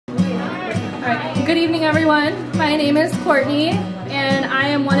Alright, good evening everyone. My name is Kearney and I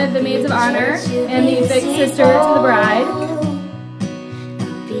am one of the Maids of Honor and the big sister to the bride.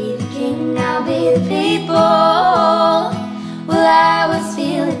 I'll be the king, I'll be the people. Well, I was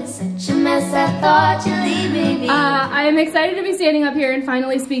feeling such a mess, I thought you'd leave me. I am excited to be standing up here and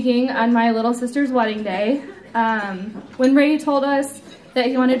finally speaking on my little sister's wedding day. When Ray told us that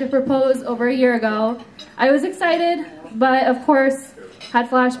he wanted to propose over a year ago, I was excited, but of course had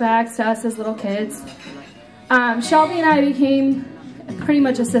flashbacks to us as little kids. Shelby and I became pretty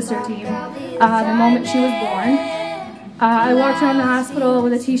much a sister team the moment she was born. I walked around the hospital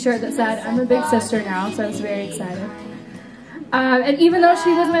with a t-shirt that said, "I'm a big sister now," so I was very excited. And even though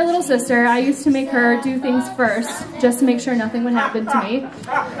she was my little sister, I used to make her do things first, just to make sure nothing would happen to me.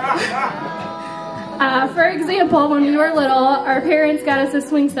 For example, when we were little, our parents got us a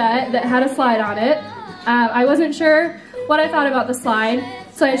swing set that had a slide on it. I wasn't sure what I thought about the slide,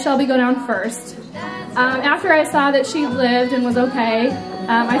 so I had Shelby go down first. After I saw that she lived and was okay,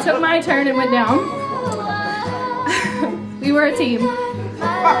 I took my turn and went down. We were a team,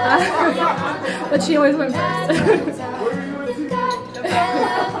 but she always went first.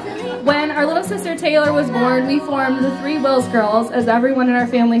 When our little sister Taylor was born, we formed the Three Wills Girls, as everyone in our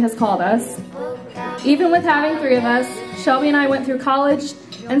family has called us. Even with having three of us, Shelby and I went through college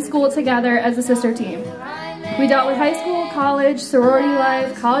and school together as a sister team. We dealt with high school, college, sorority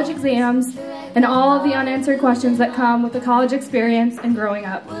life, college exams, and all of the unanswered questions that come with the college experience and growing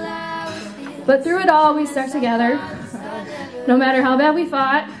up. But through it all, we stuck together. No matter how bad we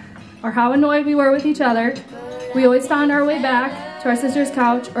fought or how annoyed we were with each other, we always found our way back to our sister's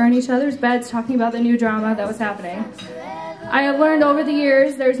couch or in each other's beds talking about the new drama that was happening. I have learned over the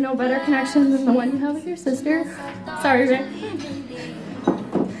years there's no better connection than the one you have with your sister. Sorry, Ray.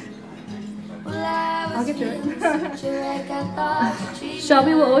 I'll get through it.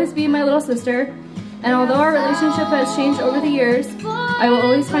 Shelby will always be my little sister, and although our relationship has changed over the years, I will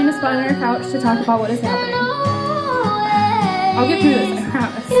always find a spot on our couch to talk about what is happening. I'll get through this, I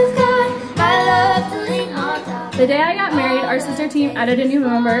promise. The day I got married, our sister team added a new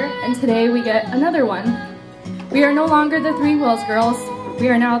member, and today we get another one. We are no longer the Three Wills Girls, we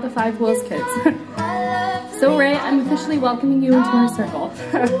are now the Five Wills Kids. So Ray, I'm officially welcoming you into our circle.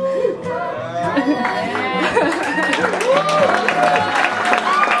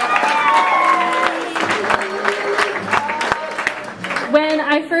 When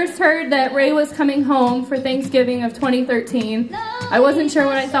I first heard that Ray was coming home for Thanksgiving of 2013, I wasn't sure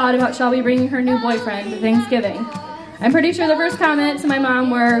what I thought about Shelby bringing her new boyfriend to Thanksgiving. I'm pretty sure the first comments to my mom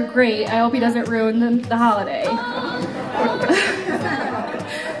were, "Great, I hope he doesn't ruin the holiday."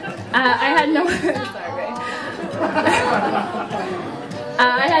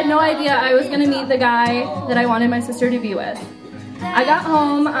 I had no idea I was going to meet the guy that I wanted my sister to be with. I got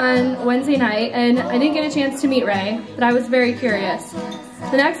home on Wednesday night and I didn't get a chance to meet Ray, but I was very curious.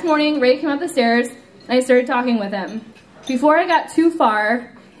 The next morning, Ray came up the stairs and I started talking with him. Before I got too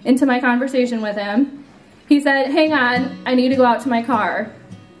far into my conversation with him, he said, "Hang on, I need to go out to my car."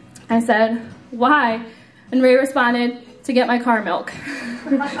 I said, "Why?" And Ray responded, "To get my car milk."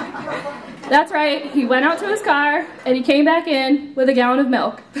 That's right, he went out to his car and he came back in with a gallon of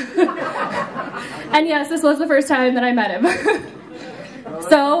milk. And yes, this was the first time that I met him.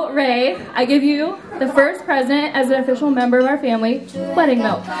 So, Ray, I give you the first present as an official member of our family, wedding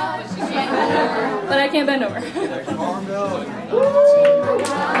milk. But I can't bend over.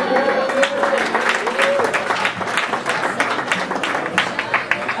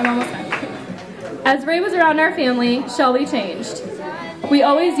 I'm almost done. As Ray was around our family, Shelby changed. We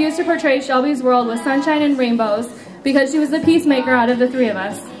always used to portray Shelby's world with sunshine and rainbows because she was the peacemaker out of the three of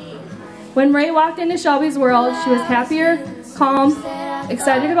us. When Ray walked into Shelby's world, she was happier, calm,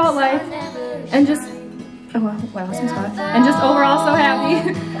 excited about life, and just overall so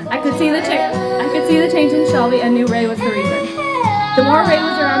happy. I could see the change in Shelby and knew Ray was the reason. The more Ray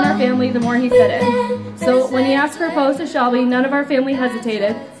was around our family, the more he fit in. So when he asked to propose to Shelby, none of our family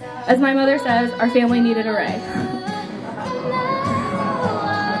hesitated. As my mother says, our family needed a Ray.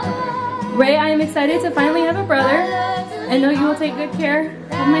 Ray, I am excited to finally have a brother, and know you will take good care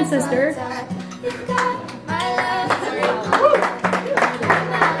of my sister.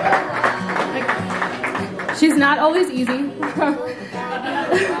 She's not always easy,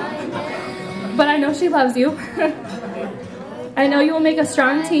 but I know she loves you. I know you will make a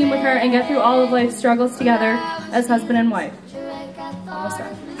strong team with her and get through all of life's struggles together as husband and wife. Almost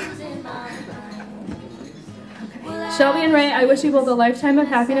done. Shelby and Ray, I wish you both a lifetime of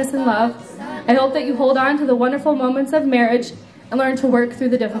happiness and love. I hope that you hold on to the wonderful moments of marriage and learn to work through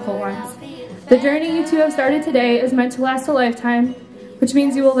the difficult ones. The journey you two have started today is meant to last a lifetime, which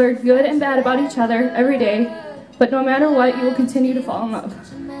means you will learn good and bad about each other every day, but no matter what, you will continue to fall in love.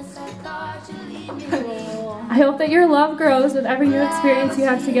 I hope that your love grows with every new experience you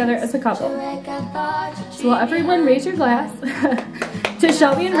have together as a couple. So will everyone raise your glass? To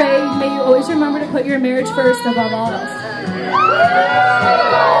Shelby and Ray, may you always remember to put your marriage first above all else.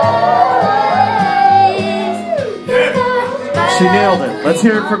 She nailed it. Let's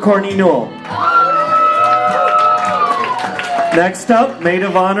hear it for Courtney Newell. Next up, maid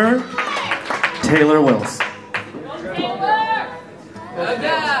of honor, Taylor Wills.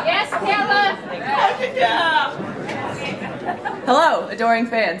 Yes, Taylor! Hello, adoring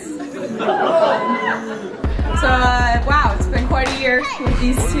fans. Wow, it's been quite a year with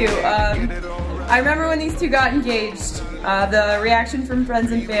these two. I remember when these two got engaged, the reaction from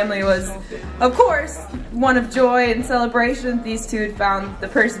friends and family was, of course, one of joy and celebration. These two had found the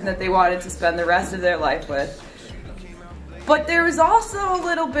person that they wanted to spend the rest of their life with. But there was also a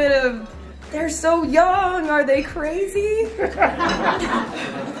little bit of, they're so young, are they crazy?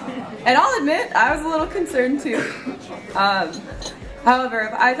 And I'll admit, I was a little concerned too.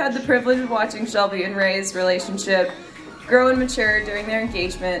 However, I've had the privilege of watching Shelby and Ray's relationship grow and mature during their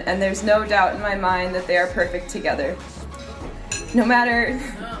engagement, and there's no doubt in my mind that they are perfect together. No matter,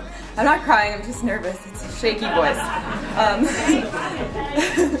 I'm not crying, I'm just nervous, it's a shaky voice.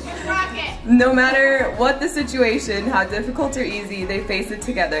 No matter what the situation, how difficult or easy, they face it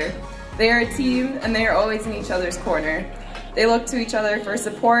together. They are a team, and they are always in each other's corner. They look to each other for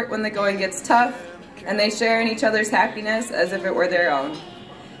support when the going gets tough, and they share in each other's happiness as if it were their own.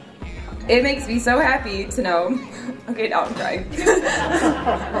 It makes me so happy to know, okay, now I'm crying.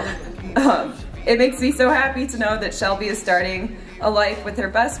 It makes me so happy to know that Shelby is starting a life with her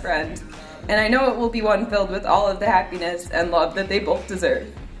best friend, and I know it will be one filled with all of the happiness and love that they both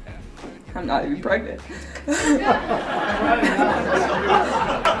deserve. I'm not even pregnant.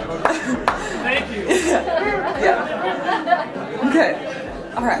 Thank you. Yeah. Okay.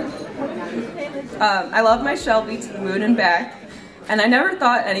 All right. I love my Shelby to the moon and back, and I never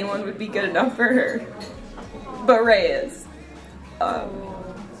thought anyone would be good enough for her, but Ray is.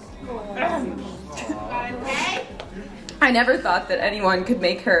 I never thought that anyone could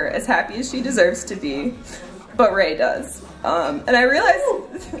make her as happy as she deserves to be, but Ray does. And I realized,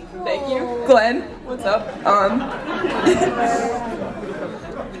 thank you, Glenn, what's up?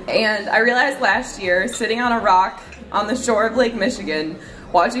 And I realized last year, sitting on a rock on the shore of Lake Michigan,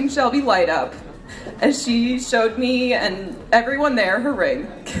 watching Shelby light up, as she showed me and everyone there her ring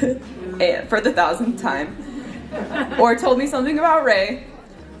for the 1,000th time, or told me something about Ray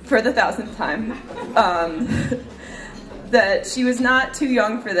for the 1,000th time, that she was not too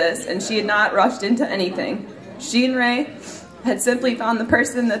young for this and she had not rushed into anything. She and Ray had simply found the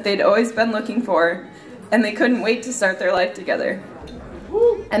person that they'd always been looking for, and they couldn't wait to start their life together.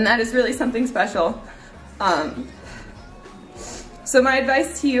 And that is really something special. So my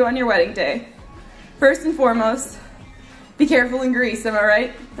advice to you on your wedding day, first and foremost, be careful in Greece, am I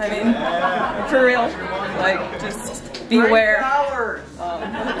right? I mean, for real, like, just be aware.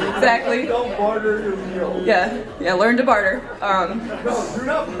 Exactly. Don't barter your meal. Yeah, learn to barter.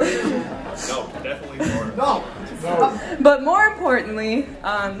 No, definitely barter. No. But more importantly,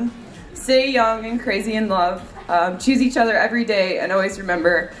 stay young and crazy in love. Choose each other every day, and always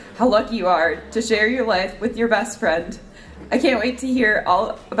remember how lucky you are to share your life with your best friend. I can't wait to hear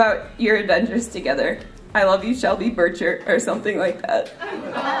all about your adventures together. I love you, Shelby Bircher, or something like that.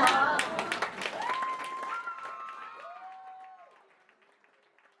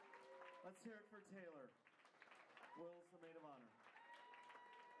 Let's hear it for Taylor. Will's the maid of honor.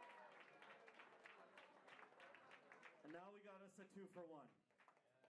 And now we got us a 2-for-1.